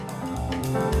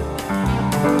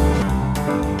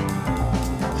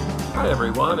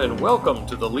everyone, and welcome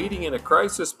to the Leading in a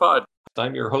Crisis podcast.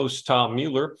 I'm your host, Tom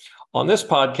Mueller. On this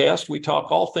podcast, we talk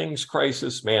all things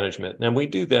crisis management, and we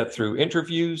do that through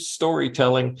interviews,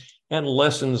 storytelling, and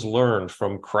lessons learned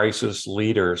from crisis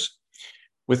leaders.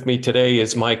 With me today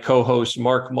is my co-host,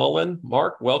 Mark Mullen.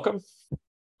 Mark, welcome.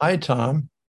 Hi, Tom.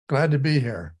 Glad to be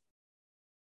here.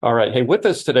 All right. Hey, with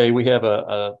us today, we have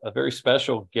a very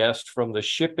special guest from the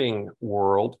shipping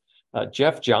world.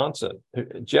 Jeff Johnson.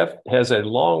 Jeff has a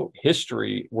long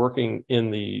history working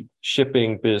in the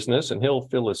shipping business, and he'll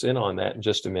fill us in on that in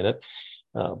just a minute.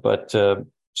 But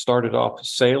started off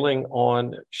sailing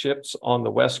on ships on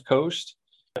the West Coast,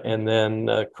 and then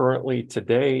currently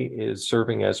today is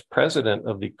serving as president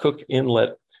of the Cook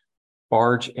Inlet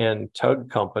Barge and Tug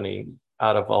Company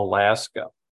out of Alaska.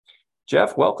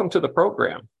 Jeff, welcome to the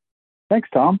program. Thanks,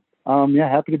 Tom.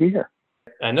 Happy to be here.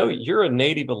 I know you're a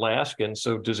native Alaskan,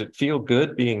 so does it feel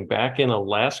good being back in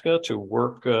Alaska to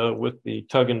work with the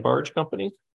Tug and Barge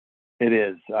Company? It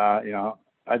is.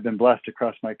 I've been blessed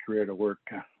across my career to work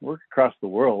across the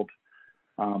world,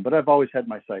 but I've always had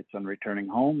my sights on returning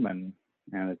home, and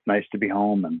it's nice to be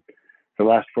home. And for the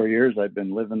last 4 years, I've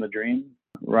been living the dream,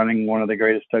 running one of the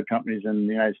greatest tug companies in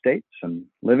the United States and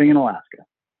living in Alaska.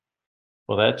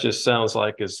 Well, that just sounds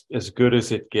like as good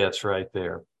as it gets right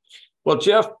there. Well,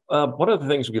 Jeff, one of the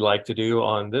things we like to do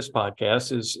on this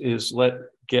podcast is let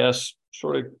guests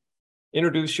sort of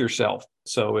introduce yourself.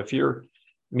 So if you're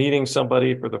meeting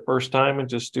somebody for the first time and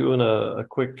just doing a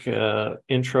quick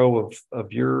intro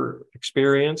of your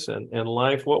experience and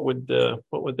life, what would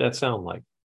that sound like?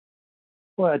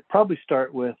 Well, I'd probably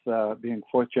start with being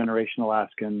fourth generation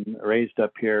Alaskan, raised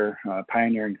up here,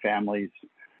 pioneering families.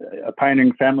 A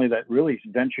pioneering family that really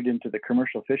ventured into the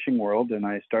commercial fishing world, and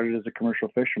I started as a commercial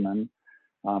fisherman.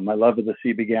 My love of the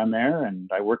sea began there, and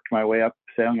I worked my way up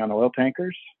sailing on oil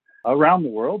tankers around the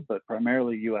world, but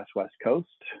primarily U.S. West Coast,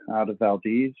 out of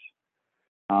Valdez.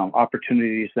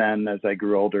 Opportunities then, as I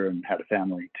grew older and had a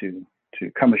family, to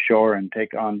come ashore and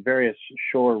take on various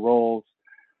shore roles,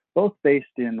 both based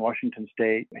in Washington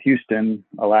State, Houston,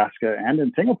 Alaska, and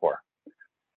in Singapore.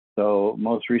 So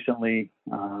most recently,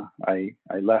 I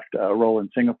left a role in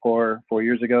Singapore 4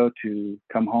 years ago to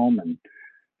come home and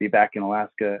be back in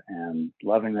Alaska and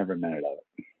loving every minute of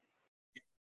it.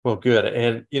 Well, good.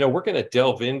 And, we're going to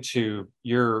delve into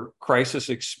your crisis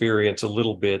experience a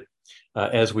little bit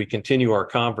as we continue our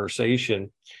conversation.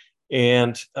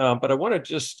 And but I want to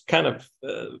just kind of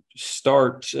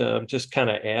start, just kind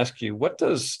of ask you, what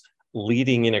does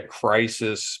leading in a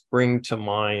crisis bring to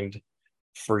mind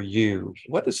for you?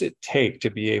 What does it take to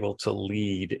be able to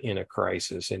lead in a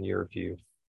crisis, in your view?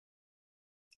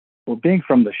 Well, being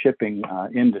from the shipping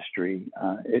industry,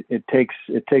 it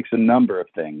takes a number of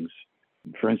things.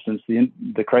 For instance,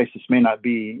 the crisis may not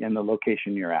be in the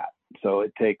location you're at, so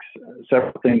it takes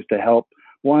several things to help.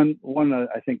 One,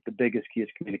 I think the biggest key is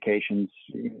communications.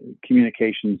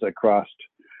 Communications across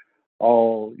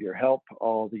all your help,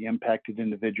 all the impacted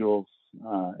individuals.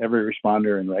 Every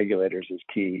responder and regulators is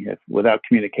key. Without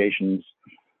communications,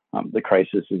 the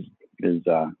crisis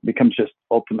becomes just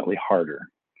ultimately harder.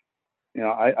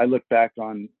 I look back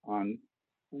on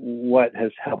what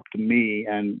has helped me,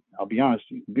 and I'll be honest,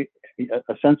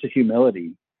 a sense of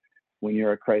humility when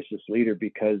you're a crisis leader,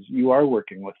 because you are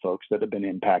working with folks that have been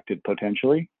impacted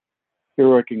potentially. You're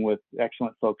working with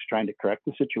excellent folks trying to correct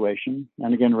the situation,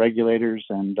 and again, regulators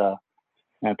and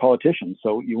politicians.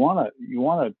 So you want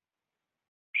to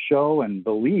show and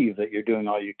believe that you're doing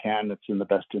all you can that's in the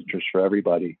best interest for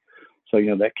everybody. So,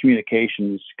 that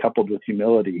communication is coupled with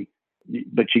humility,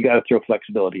 but you got to throw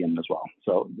flexibility in as well.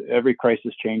 So every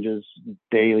crisis changes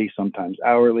daily, sometimes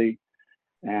hourly,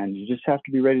 and you just have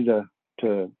to be ready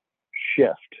to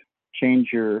shift, change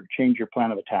your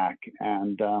plan of attack,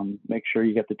 and make sure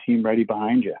you get the team ready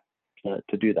behind you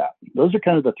to do that. Those are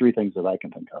kind of the three things that I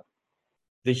can think of.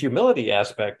 The humility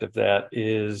aspect of that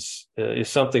is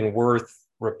something worth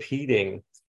repeating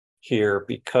here,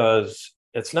 because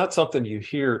it's not something you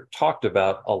hear talked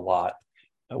about a lot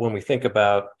when we think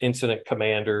about incident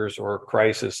commanders or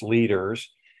crisis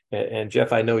leaders. And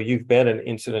Jeff, I know you've been an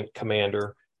incident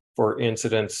commander for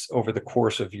incidents over the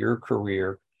course of your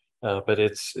career, but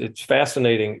it's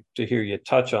fascinating to hear you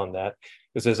touch on that,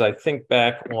 because as I think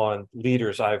back on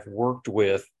leaders I've worked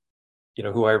with,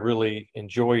 who I really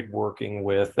enjoyed working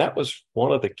with, that was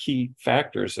one of the key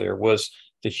factors there, was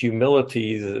the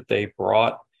humility that they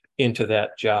brought into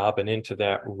that job and into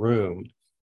that room.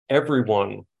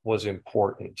 Everyone was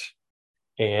important.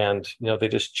 And, they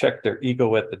just checked their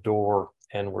ego at the door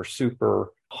and were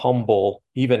super humble,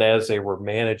 even as they were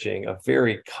managing a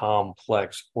very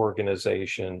complex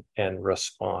organization and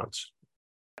response.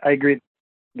 I agree.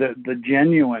 the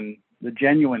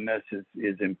genuineness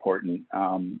is important.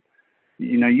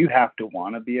 You have to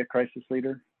want to be a crisis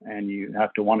leader, and you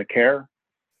have to want to care.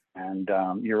 And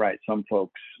you're right, some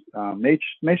folks may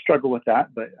struggle with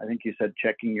that, but I think you said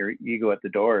checking your ego at the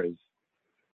door is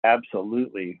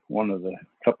absolutely one of the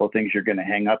couple of things you're going to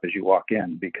hang up as you walk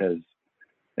in, because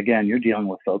again, you're dealing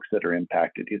with folks that are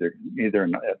impacted either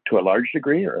to a large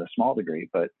degree or a small degree,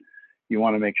 but you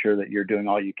want to make sure that you're doing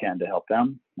all you can to help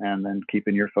them, and then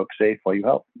keeping your folks safe while you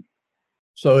help.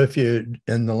 So if you're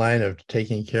in the line of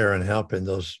taking care and helping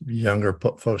those younger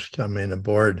folks coming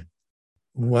aboard,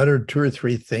 what are 2 or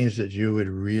 3 things that you would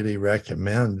really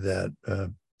recommend that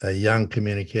a young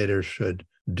communicator should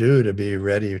do to be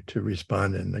ready to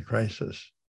respond in a crisis?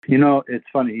 It's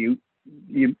funny.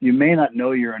 You may not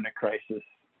know you're in a crisis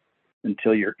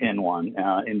until you're in one,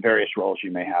 in various roles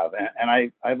you may have.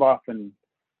 And I've often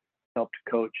helped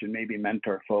coach and maybe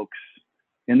mentor folks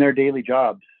in their daily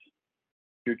jobs.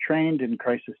 You're trained in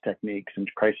crisis techniques and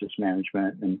crisis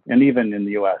management, and even in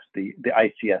the US, the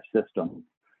ICS system.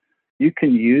 You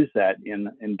can use that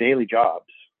in daily jobs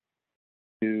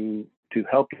to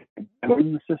help you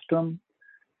in the system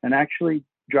and actually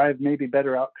drive maybe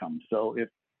better outcomes. So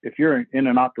if you're in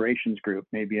an operations group,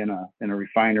 maybe in a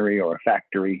refinery or a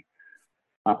factory,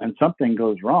 and something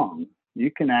goes wrong,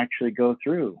 you can actually go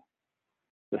through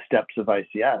the steps of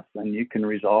ICS, and you can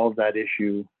resolve that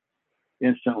issue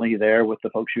instantly there with the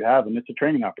folks you have, and it's a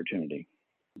training opportunity.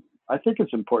 I think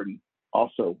it's important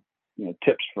also,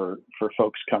 tips for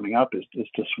folks coming up is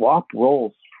to swap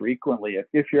roles frequently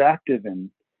if you're active in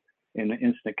an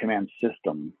incident command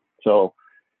system. So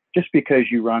just because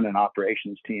you run an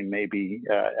operations team, maybe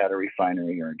at a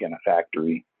refinery or again a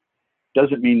factory,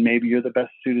 doesn't mean maybe you're the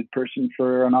best suited person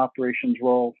for an operations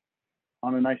role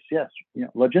on an ICS.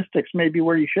 Logistics may be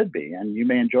where you should be, and you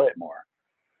may enjoy it more.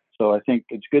 So I think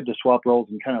it's good to swap roles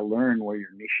and kind of learn where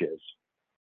your niche is.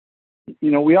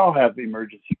 We all have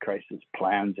emergency crisis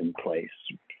plans in place,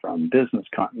 from business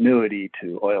continuity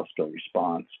to oil spill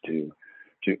response to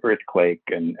earthquake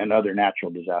and other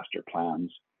natural disaster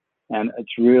plans. And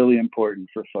it's really important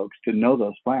for folks to know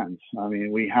those plans. I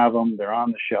mean, we have them, they're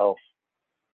on the shelf.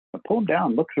 Pull them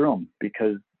down, look through them,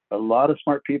 because a lot of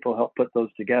smart people help put those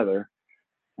together,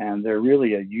 and they're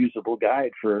really a usable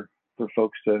guide for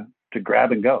folks to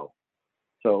grab and go.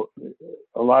 So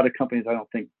a lot of companies, I don't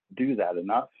think, do that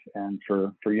enough. And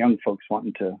for young folks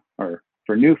or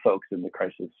for new folks in the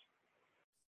crisis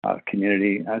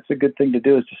community, that's a good thing to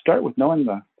do, is to start with knowing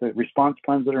the response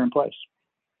plans that are in place.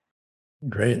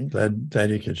 Great. Glad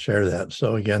you could share that.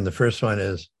 So again, the first one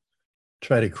is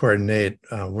try to coordinate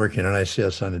working on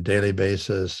ICS on a daily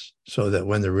basis so that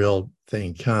when the real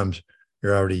thing comes,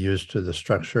 you're already used to the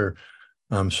structure.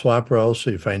 Swap roles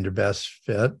so you find your best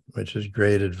fit, which is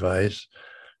great advice.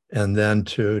 And then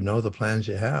to know the plans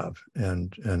you have.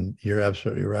 And you're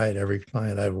absolutely right. Every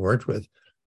client I've worked with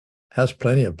has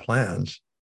plenty of plans.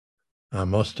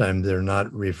 Most time they're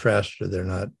not refreshed, or they're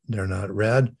not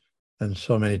read. And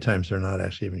so many times they're not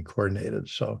actually even coordinated.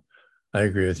 So I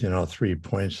agree with 3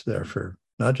 points there for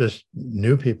not just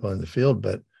new people in the field,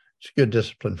 but it's good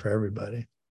discipline for everybody.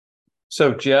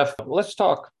 So Jeff, let's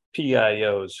talk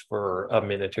PIOs for a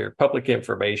minute here, public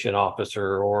information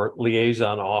officer or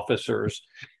liaison officers.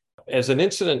 As an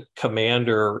incident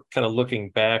commander, kind of looking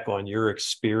back on your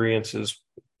experiences,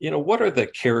 what are the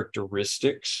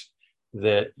characteristics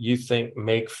that you think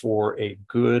make for a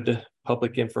good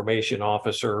public information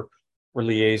officer or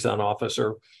liaison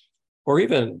officer, or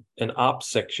even an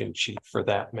ops section chief for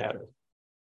that matter?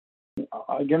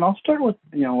 Again, I'll start with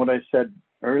what I said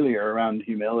earlier around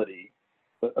humility.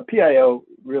 A PIO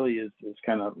really is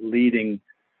kind of leading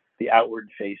the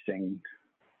outward-facing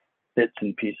bits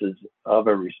and pieces of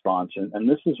a response, and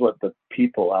this is what the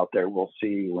people out there will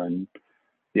see when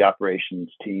the operations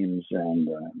teams and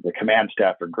the command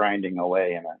staff are grinding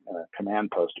away in a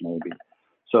command post maybe.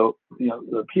 So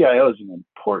the PIO is an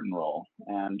important role,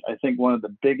 and I think one of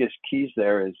the biggest keys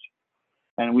there is,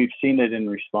 and we've seen it in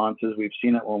responses, we've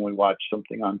seen it when we watch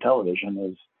something on television,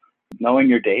 is knowing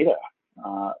your data.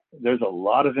 There's a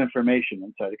lot of information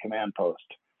inside a command post,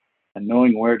 and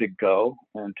knowing where to go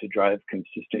and to drive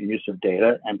consistent use of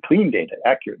data and clean data,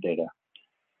 accurate data,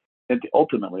 it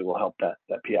ultimately will help that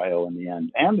PIO in the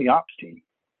end, and the ops team.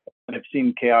 And I've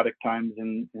seen chaotic times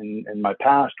in my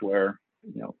past where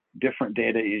different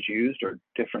data is used, or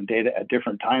different data at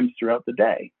different times throughout the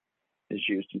day is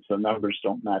used, and so numbers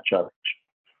don't match up,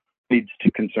 which leads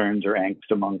to concerns or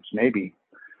angst amongst maybe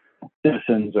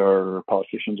citizens or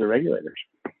politicians or regulators.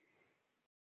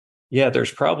 Yeah,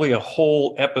 there's probably a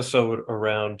whole episode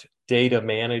around data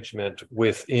management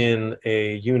within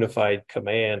a unified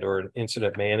command or an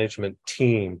incident management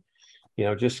team,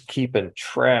 just keeping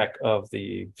track of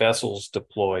the vessels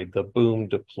deployed, the boom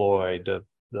deployed,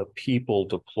 the people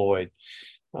deployed,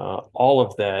 all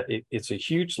of that. It's a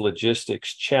huge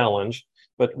logistics challenge,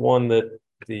 but one that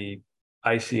the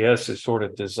ICS is sort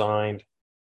of designed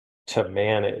to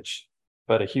manage,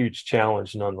 but a huge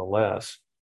challenge nonetheless.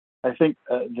 I think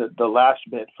the last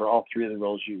bit for all three of the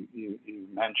roles you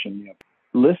mentioned,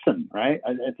 listen, right?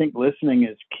 I think listening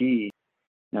is key.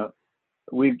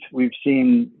 We've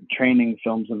seen training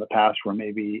films in the past where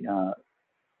maybe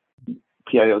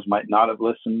PIOs might not have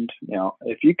listened.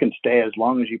 If you can stay as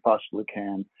long as you possibly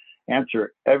can,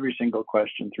 answer every single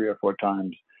question 3 or 4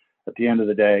 times, at the end of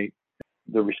the day,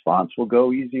 the response will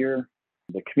go easier.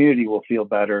 The community will feel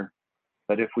better.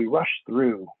 But if we rush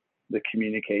through the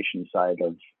communication side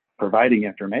of providing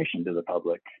information to the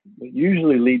public, it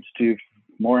usually leads to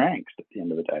more angst at the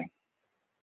end of the day.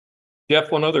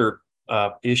 Jeff, one other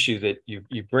issue that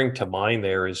you bring to mind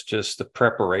there is just the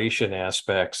preparation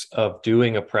aspects of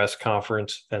doing a press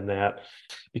conference, and that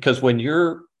because when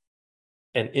you're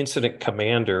an incident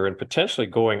commander and potentially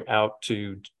going out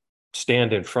to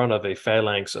stand in front of a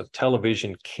phalanx of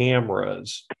television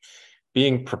cameras,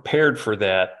 being prepared for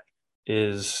that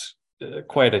is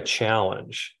quite a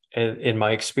challenge. And in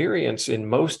my experience, in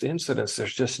most incidents,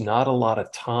 there's just not a lot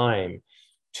of time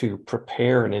to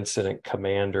prepare an incident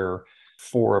commander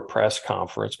for a press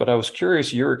conference. But I was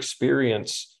curious your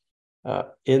experience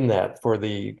in that for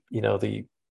the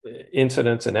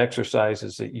incidents and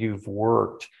exercises that you've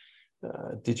worked.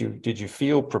 Did you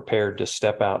feel prepared to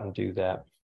step out and do that?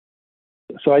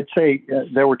 So I'd say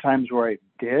there were times where I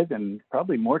did, and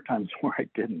probably more times where I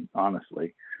didn't,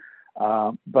 honestly.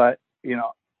 But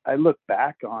I look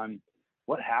back on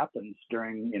what happens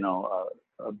during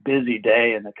a busy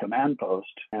day in the command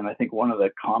post, and I think one of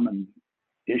the common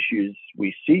issues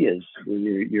we see is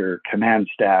your command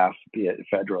staff, be it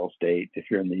federal, state, if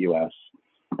you're in the U.S.,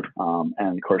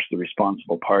 and of course the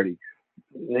responsible party,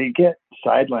 they get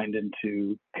sidelined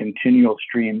into continual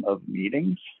stream of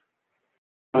meetings.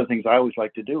 One of the things I always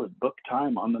like to do is book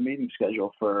time on the meeting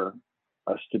schedule for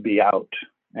us to be out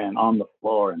and on the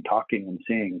floor and talking and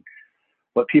seeing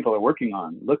what people are working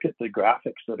on. Look at the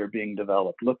graphics that are being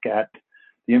developed. Look at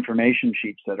the information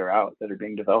sheets that are out that are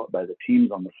being developed by the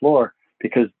teams on the floor,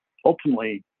 because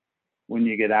ultimately, when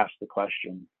you get asked the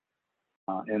question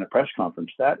in a press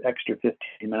conference, that extra 15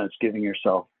 minutes giving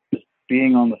yourself, just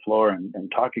being on the floor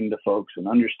and talking to folks and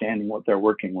understanding what they're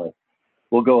working with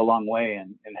will go a long way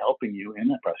in helping you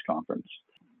in a press conference,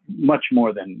 much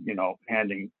more than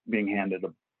being handed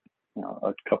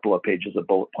a couple of pages of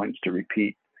bullet points to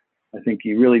repeat. I think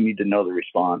you really need to know the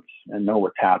response and know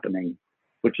what's happening,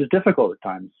 which is difficult at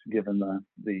times given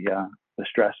the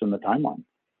stress and the timeline.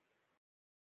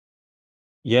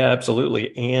 Yeah,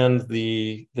 absolutely. And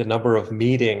the number of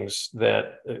meetings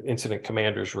that incident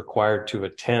commanders required to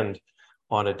attend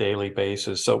on a daily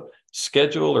basis. So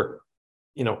schedule or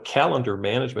calendar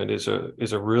management is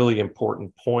a really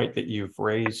important point that you've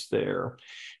raised there.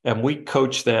 And we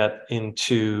coach that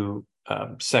into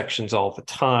sections all the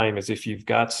time, as if you've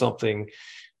got something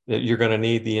that you're going to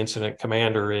need the incident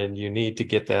commander in, you need to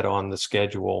get that on the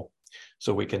schedule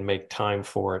so we can make time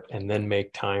for it, and then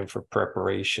make time for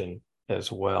preparation as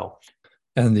well.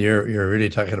 And you're really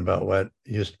talking about what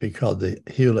used to be called the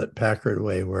Hewlett-Packard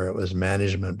way, where it was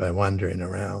management by wandering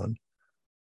around.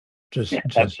 Just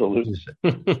absolutely.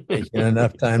 Taking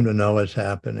enough time to know what's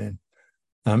happening.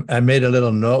 I made a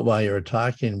little note while you were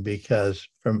talking, because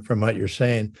from what you're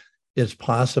saying, it's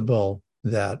possible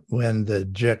that when the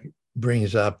JIC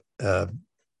brings up a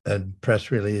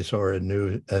press release or a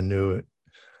new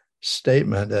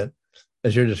statement, that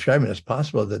as you're describing, it's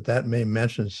possible that may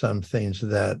mention some things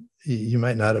that you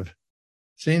might not have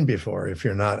seen before if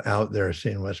you're not out there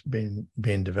seeing what's being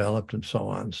developed and so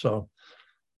on. So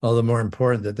all the more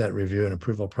important that review and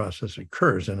approval process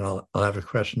occurs. And I'll have a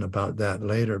question about that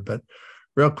later. But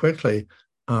real quickly,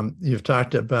 you've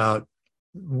talked about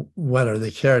what are the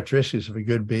characteristics of a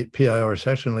good PIO or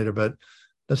section leader, but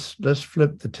let's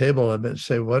flip the table a bit and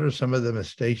say, what are some of the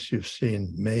mistakes you've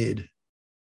seen made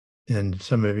in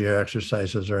some of your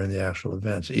exercises or in the actual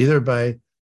events, either by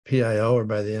PIO or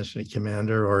by the incident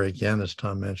commander, or again, as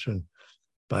Tom mentioned,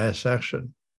 by a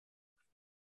section?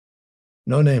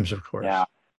 No names, of course.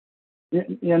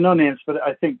 Yeah, no names, but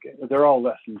I think they're all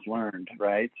lessons learned,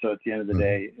 right? So at the end of the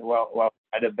day, well, it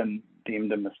might have been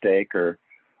deemed a mistake or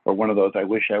one of those I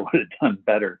wish I would have done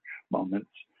better moments.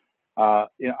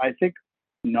 I think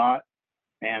not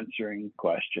answering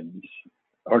questions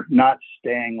or not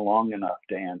staying long enough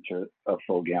to answer a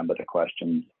full gambit of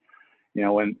questions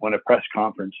when a press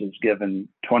conference is given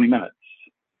 20 minutes,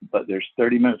 but there's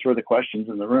 30 minutes worth of questions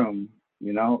in the room,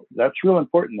 that's real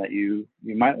important that you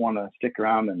might want to stick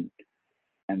around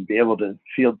and be able to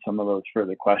field some of those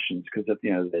further questions, because at the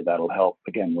end of the day, that'll help,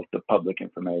 again, with the public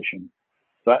information.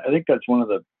 So I think that's one of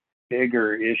the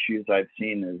bigger issues I've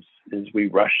seen is we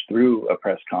rush through a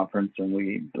press conference and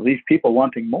we leave people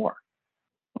wanting more.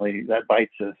 That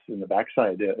bites us in the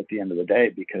backside at the end of the day,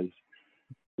 because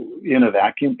in a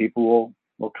vacuum, people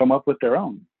will come up with their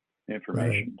own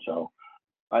information. Right. So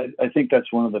I think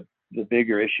that's one of the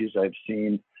bigger issues I've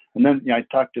seen. And then I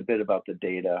talked a bit about the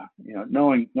data,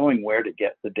 knowing where to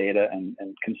get the data and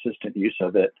consistent use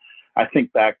of it. I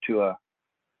think back to a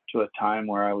time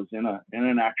where I was in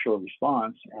an actual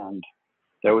response, and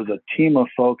there was a team of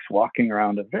folks walking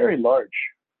around a very large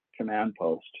command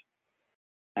post,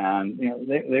 and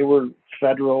they were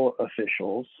federal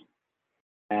officials,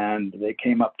 and they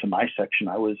came up to my section.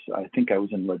 I think I was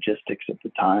in logistics at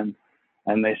the time,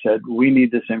 and they said, "We need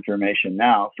this information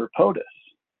now for POTUS."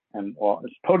 And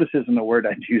POTUS isn't a word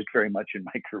I'd used very much in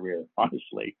my career,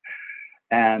 honestly.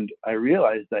 And I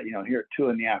realized that, here at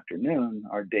 2 p.m,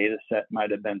 our data set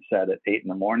might have been set at 8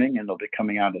 a.m, and it'll be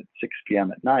coming out at 6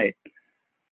 p.m. at night.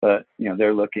 But,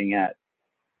 they're looking at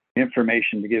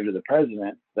information to give to the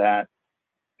president that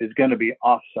is going to be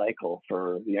off cycle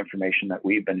for the information that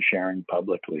we've been sharing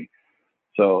publicly.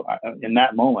 So in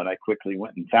that moment, I quickly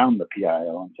went and found the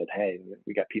PIO and said, "Hey,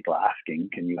 we got people asking,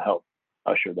 can you help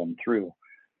usher them through?"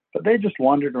 But they just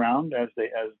wandered around as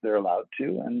they're allowed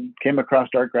to, and came across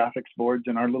our graphics boards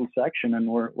in our little section, and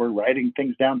we're writing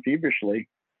things down feverishly.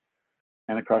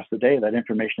 And across the day, that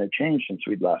information had changed since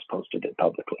we'd last posted it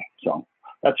publicly. So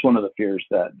that's one of the fears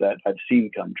that I've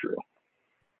seen come true.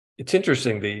 It's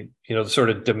interesting, the sort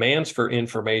of demands for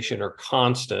information are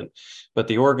constant, but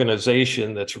the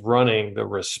organization that's running the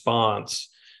response,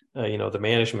 the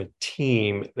management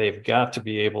team, they've got to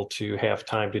be able to have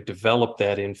time to develop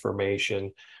that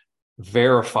information,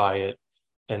 verify it,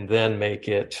 and then make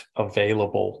it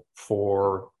available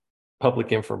for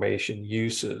public information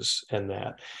uses. And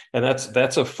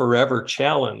that's a forever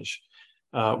challenge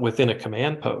within a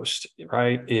command post,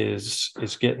 right? Is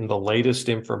getting the latest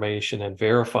information and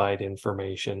verified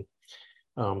information.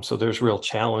 So there's real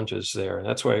challenges there. And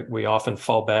that's why we often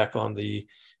fall back on the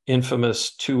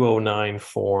infamous 209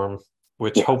 form,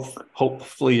 which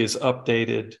hopefully is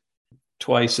updated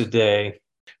twice a day.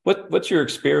 What's your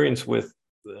experience with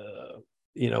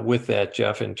that,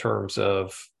 Jeff, in terms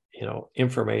of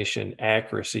information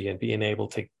accuracy and being able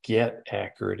to get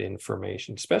accurate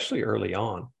information, especially early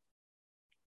on?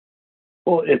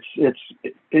 Well, it's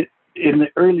in the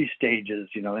early stages,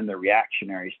 in the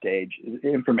reactionary stage,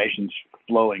 information's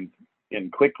flowing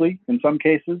in quickly in some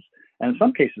cases, and in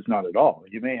some cases not at all.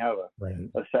 You may have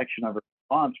a section of a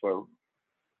response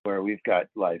where we've got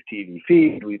live TV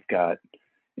feed, we've got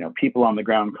people on the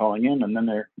ground calling in, and then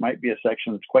there might be a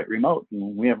section that's quite remote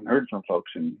and we haven't heard from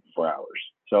folks in 4 hours.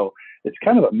 So it's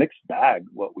kind of a mixed bag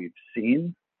what we've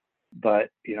seen. But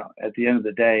at the end of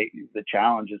the day, the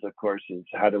challenge is, of course, is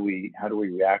how do we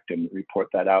react and report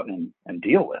that out and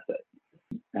deal with it.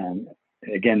 And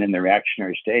again, in the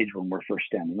reactionary stage, when we're first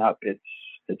standing up,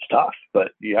 it's tough,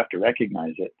 but you have to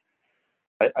recognize it.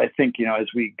 I think as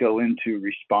we go into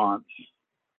response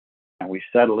and we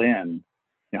settle in,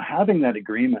 having that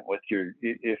agreement with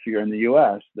if you're in the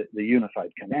U.S., the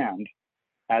unified command,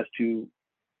 as to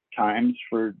times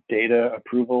for data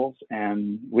approvals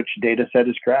and which data set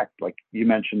is correct. Like you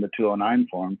mentioned, the 209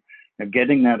 form,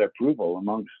 getting that approval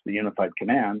amongst the unified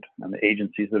command and the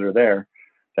agencies that are there,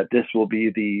 that this will be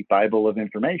the Bible of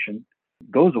information,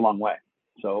 goes a long way.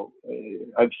 So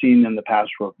I've seen in the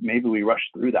past where maybe we rush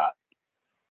through that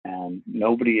and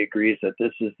nobody agrees that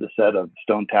this is the set of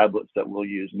stone tablets that we'll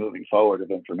use moving forward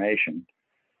of information.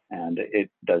 And it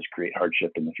does create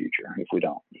hardship in the future if we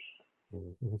don't.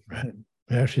 Right.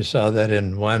 We actually saw that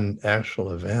in one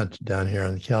actual event down here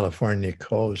on the California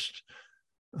coast.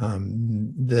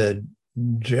 The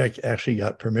JEC actually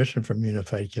got permission from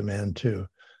Unified Command to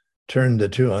turn the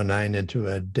 209 into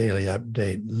a daily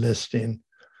update listing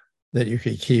that you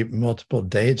could keep multiple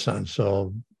dates on.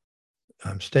 So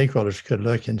stakeholders could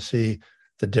look and see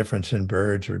the difference in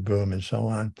birds or boom and so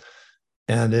on.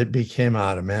 And it became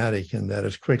automatic, and that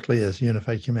as quickly as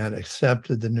Unified Command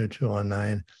accepted the new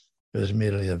 209, it was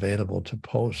immediately available to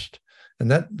post.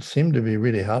 And that seemed to be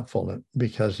really helpful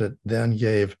because it then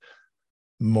gave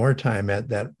more time at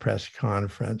that press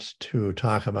conference to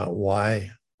talk about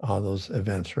why all those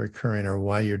events are occurring or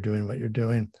why you're doing what you're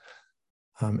doing.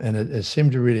 And it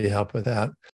seemed to really help with that.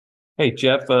 Hey,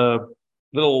 Jeff, a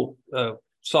little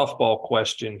softball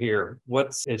question here.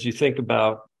 As you think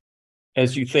about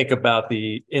As you think about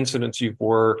the incidents you've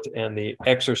worked and the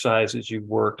exercises you've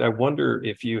worked, I wonder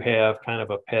if you have kind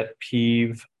of a pet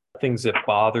peeve, things that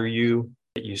bother you,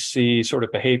 that you see, sort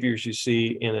of behaviors you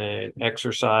see in an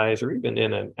exercise or even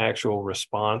in an actual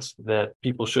response that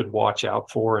people should watch out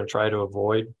for and try to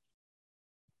avoid.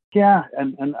 Yeah,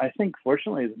 and I think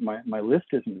fortunately my list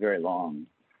isn't very long.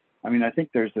 I mean, I think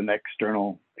there's an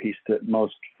external piece that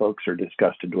most folks are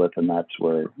disgusted with, and that's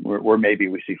where maybe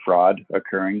we see fraud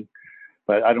occurring.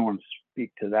 But I don't want to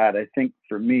speak to that. I think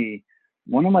for me,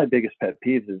 one of my biggest pet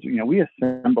peeves is, we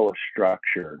assemble a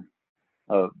structure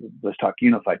of, let's talk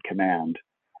unified command,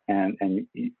 and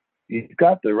you've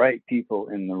got the right people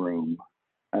in the room.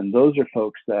 And those are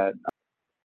folks that,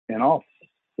 in all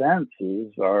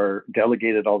senses, are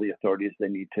delegated all the authorities they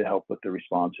need to help with the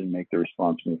response and make the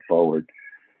response move forward.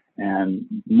 And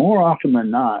more often than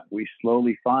not, we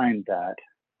slowly find that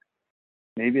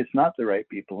maybe it's not the right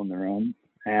people in the room,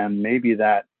 and maybe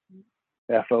that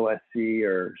FOSC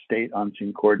or state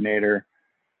on-scene coordinator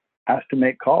has to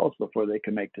make calls before they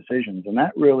can make decisions. And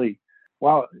that really,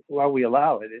 while we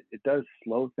allow it, it does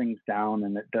slow things down,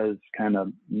 and it does kind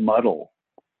of muddle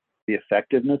the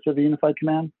effectiveness of a unified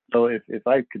command. So if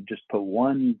I could just put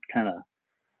one kind of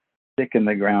stick in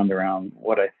the ground around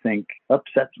what I think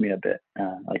upsets me a bit,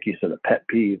 like you said, a pet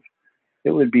peeve, it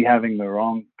would be having the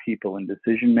wrong people in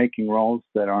decision-making roles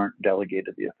that aren't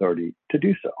delegated the authority to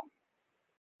do so.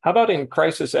 How about in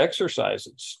crisis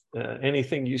exercises?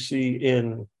 Anything you see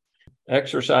in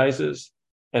exercises?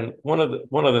 And one of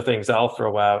the things I'll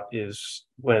throw out is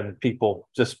when people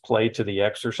just play to the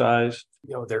exercise.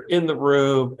 They're in the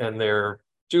room and they're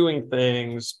doing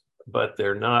things, but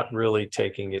they're not really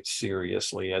taking it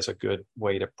seriously as a good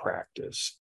way to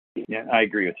practice. Yeah, I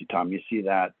agree with you, Tom. You see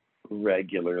that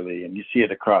regularly, and you see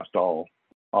it across all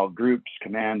groups,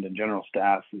 command and general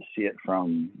staff. You see it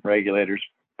from regulators,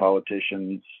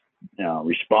 politicians,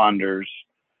 responders.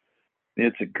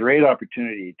 It's a great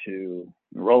opportunity to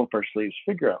roll up our sleeves,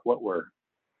 figure out what we're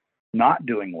not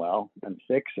doing well and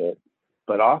fix it.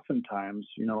 But oftentimes,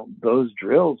 those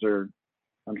drills are,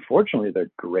 unfortunately,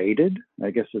 they're graded,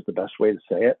 I guess is the best way to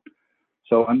say it.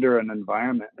 So under an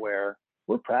environment where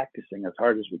we're practicing as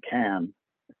hard as we can,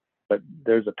 but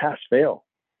there's a pass-fail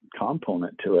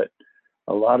component to it.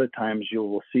 A lot of times you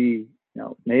will see,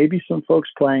 maybe some folks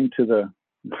playing to the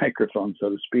microphone, so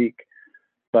to speak,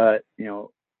 but,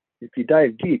 if you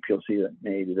dive deep, you'll see that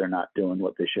maybe they're not doing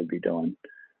what they should be doing.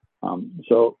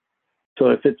 So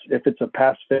if it's a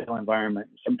pass-fail environment,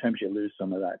 sometimes you lose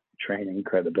some of that training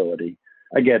credibility.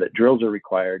 I get it. Drills are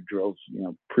required. Drills,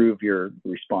 prove your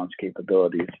response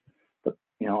capabilities. But,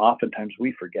 oftentimes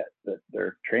we forget that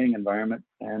they're training environment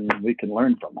and we can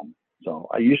learn from them. So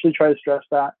I usually try to stress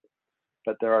that,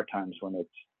 but there are times when it's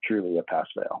truly a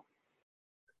pass-fail.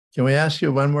 Can we ask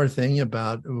you one more thing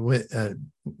about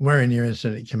wearing your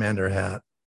incident commander hat?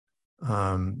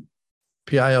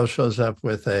 PIO shows up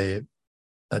with a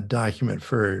document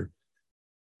for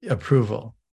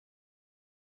approval.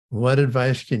 What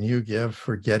advice can you give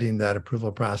for getting that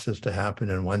approval process to happen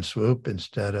in one swoop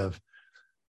instead of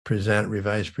present,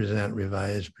 revise, present,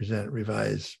 revise, present,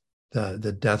 revise,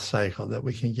 the death cycle that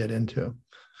we can get into?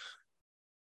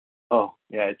 Oh,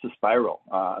 yeah, it's a spiral.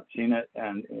 I've seen it,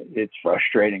 and it's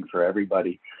frustrating for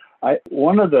everybody.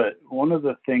 One of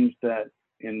the things that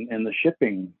in the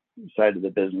shipping side of the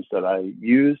business that I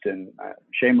used and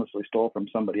shamelessly stole from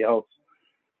somebody else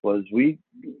was we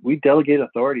delegate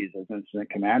authorities as incident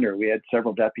commander. We had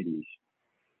several deputies.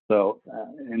 So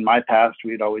in my past,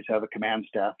 we'd always have a command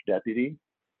staff deputy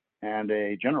and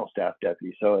a general staff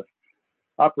deputy. So if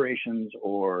operations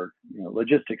or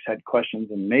logistics had questions,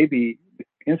 and maybe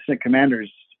incident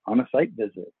commanders on a site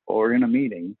visit or in a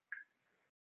meeting,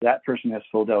 that person has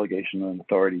full delegation and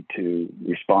authority to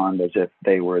respond as if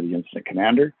they were the incident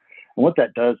commander. And what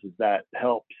that does is that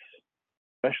helps,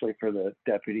 especially for the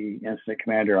deputy incident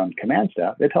commander on command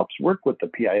staff, it helps work with the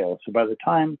PIO. So by the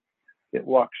time it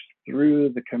walks through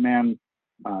the command,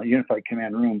 unified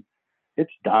command room,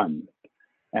 it's done.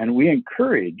 And we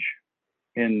encourage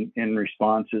in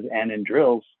responses and in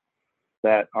drills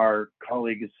that our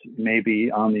colleagues maybe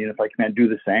on the unified command do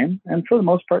the same. And for the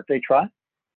most part, they try.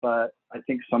 But I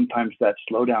think sometimes that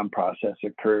slowdown process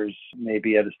occurs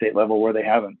maybe at a state level where they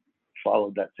haven't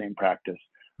followed that same practice.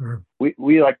 Sure.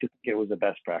 We like to think it was a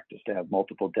best practice to have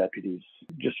multiple deputies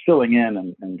just filling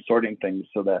in and sorting things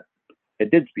so that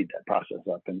it did speed that process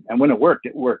up. And when it worked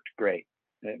great.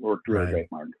 It worked really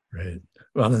great, Mark. Right.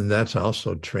 Well, and that's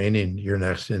also training your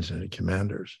next incident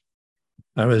commanders.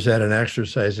 I was at an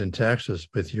exercise in Texas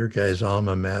with your guys'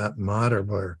 alma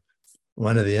mater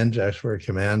one of the injects where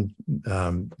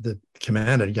the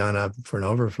command had gone up for an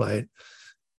overflight,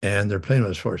 and their plane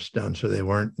was forced down, so they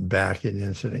weren't back in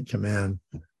incident command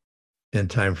in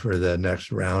time for the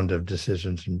next round of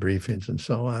decisions and briefings and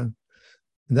so on.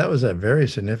 And that was a very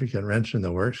significant wrench in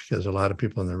the works because a lot of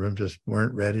people in the room just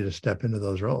weren't ready to step into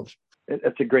those roles.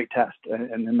 It's a great test.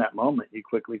 And in that moment, you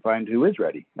quickly find who is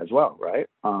ready as well, right?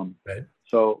 Right.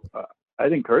 So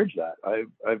I'd encourage that.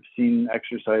 I've seen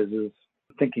exercises,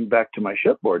 thinking back to my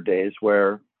shipboard days,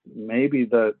 where maybe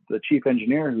the chief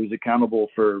engineer who's accountable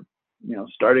for,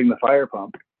 starting the fire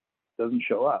pump doesn't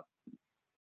show up.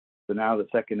 So now the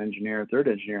second engineer, third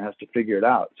engineer has to figure it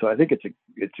out. So I think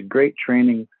it's a great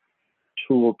training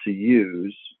tool to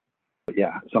use. But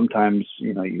yeah, sometimes,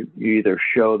 you either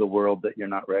show the world that you're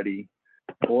not ready,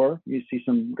 or you see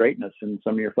some greatness in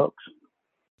some of your folks.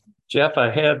 Jeff, I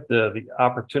had the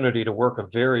opportunity to work a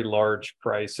very large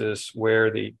crisis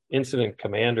where the incident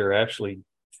commander actually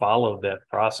followed that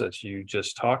process you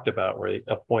just talked about, where they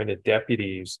appointed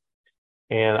deputies.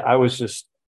 And I was just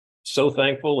so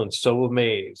thankful and so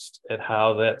amazed at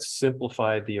how that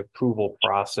simplified the approval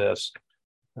process,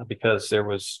 because there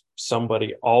was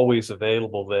somebody always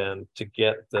available then to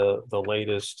get the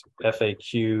latest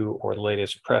FAQ or the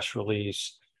latest press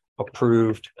release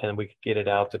approved, and we could get it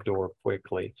out the door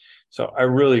quickly. So I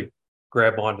really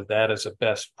grab onto that as a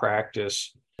best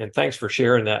practice. And thanks for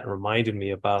sharing that and reminding me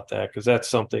about that, because that's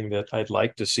something that I'd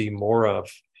like to see more of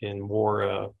in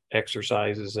more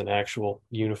exercises and actual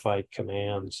unified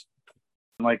commands.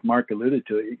 Like Mark alluded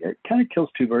to, it kind of kills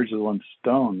two birds with one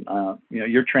stone.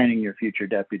 You're training your future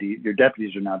deputy. Your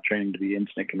deputies are now training to be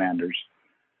incident commanders.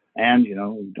 And, you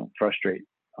don't frustrate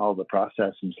all the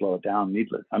process and slow it down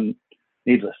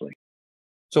needlessly.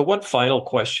 So one final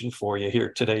question for you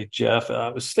here today, Jeff. I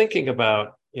was thinking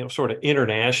about, sort of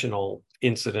international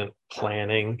incident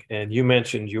planning, and you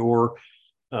mentioned your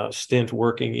stint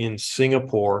working in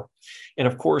Singapore. And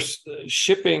of course,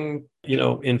 shipping,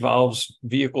 involves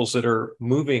vehicles that are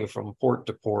moving from port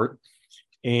to port.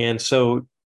 And so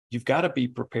you've got to be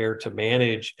prepared to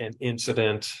manage an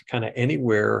incident kind of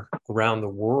anywhere around the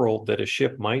world that a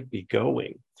ship might be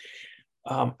going.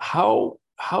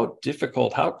 How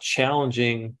difficult, how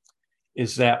challenging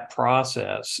is that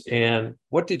process? And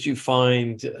what did you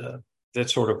find that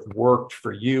sort of worked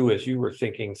for you as you were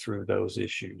thinking through those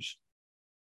issues?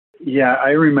 Yeah, I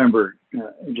remember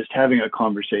just having a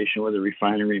conversation with a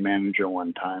refinery manager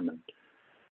one time.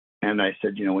 And I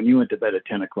said, when you went to bed at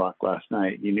 10 o'clock last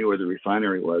night, you knew where the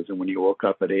refinery was. And when you woke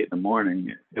up at 8 in the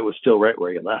morning, it was still right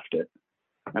where you left it.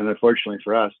 And unfortunately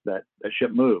for us, that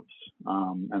ship moves,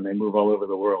 and they move all over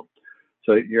the world.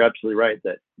 So you're absolutely right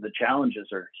that the challenges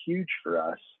are huge for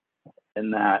us in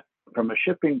that, from a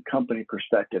shipping company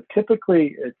perspective,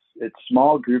 typically it's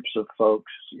small groups of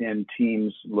folks in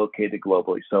teams located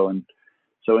globally. So in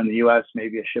the US,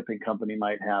 maybe a shipping company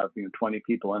might have 20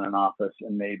 people in an office,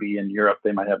 and maybe in Europe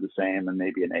they might have the same, and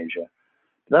maybe in Asia.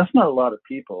 That's not a lot of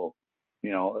people,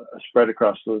 spread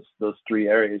across those three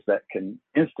areas that can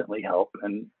instantly help,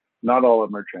 and not all of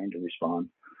them are trained to respond.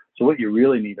 So what you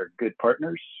really need are good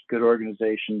partners, good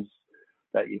organizations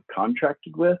that you've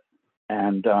contracted with,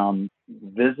 and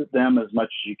visit them as much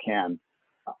as you can.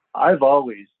 I've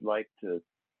always liked to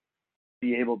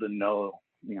be able to know,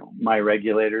 my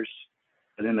regulators,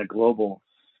 but in a global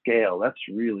scale, that's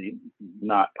really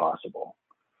not possible.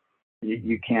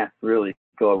 You can't really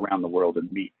go around the world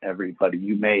and meet everybody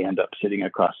you may end up sitting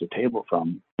across the table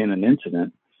from in an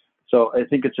incident. So I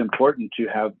think it's important to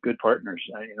have good partners.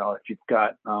 If you've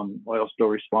got oil spill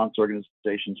response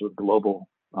organizations with global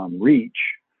reach,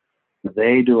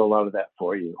 they do a lot of that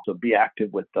for you. So be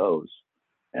active with those.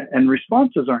 And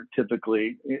responses aren't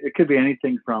typically, it could be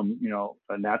anything from,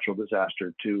 a natural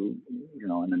disaster to,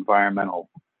 an environmental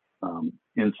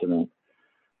incident.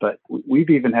 But we've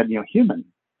even had, human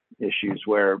issues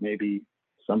where maybe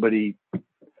somebody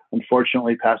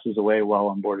unfortunately passes away while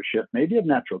on board a ship, maybe of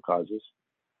natural causes.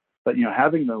 But,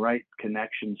 having the right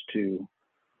connections to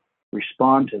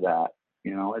respond to that,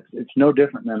 it's no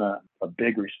different than a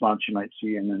big response you might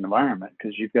see in an environment,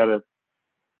 because you've got to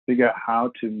figure out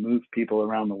how to move people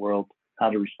around the world, how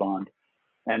to respond.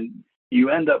 And you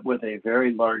end up with a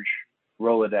very large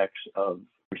Rolodex of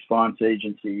response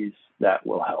agencies that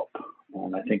will help.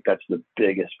 And I think that's the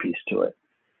biggest piece to it.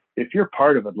 If you're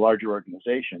part of a larger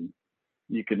organization,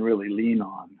 you can really lean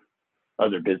on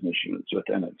other business units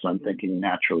within it. So I'm thinking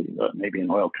naturally, maybe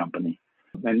an oil company.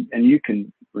 And you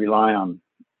can rely on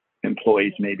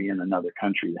employees maybe in another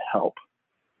country to help.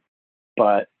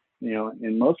 But,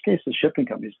 in most cases, shipping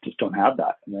companies just don't have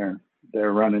that. And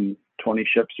they're running 20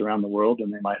 ships around the world,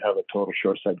 and they might have a total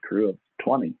shoreside crew of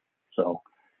 20. So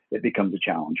it becomes a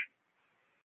challenge.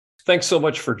 Thanks so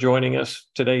much for joining us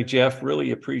today, Jeff.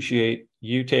 Really appreciate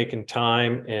you taking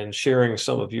time and sharing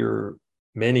some of your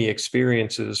many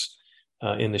experiences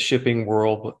in the shipping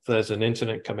world as an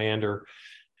incident commander.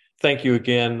 Thank you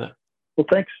again. Well,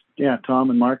 thanks. Yeah, Tom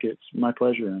and Mark, it's my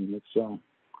pleasure. And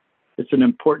it's an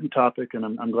important topic, and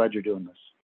I'm glad you're doing this.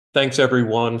 Thanks,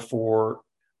 everyone, for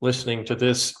listening to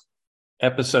this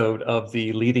episode of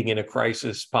the Leading in a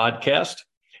Crisis podcast.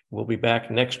 We'll be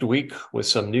back next week with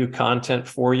some new content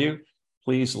for you.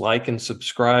 Please like and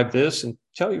subscribe this and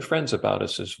tell your friends about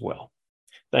us as well.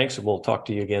 Thanks, and we'll talk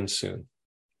to you again soon.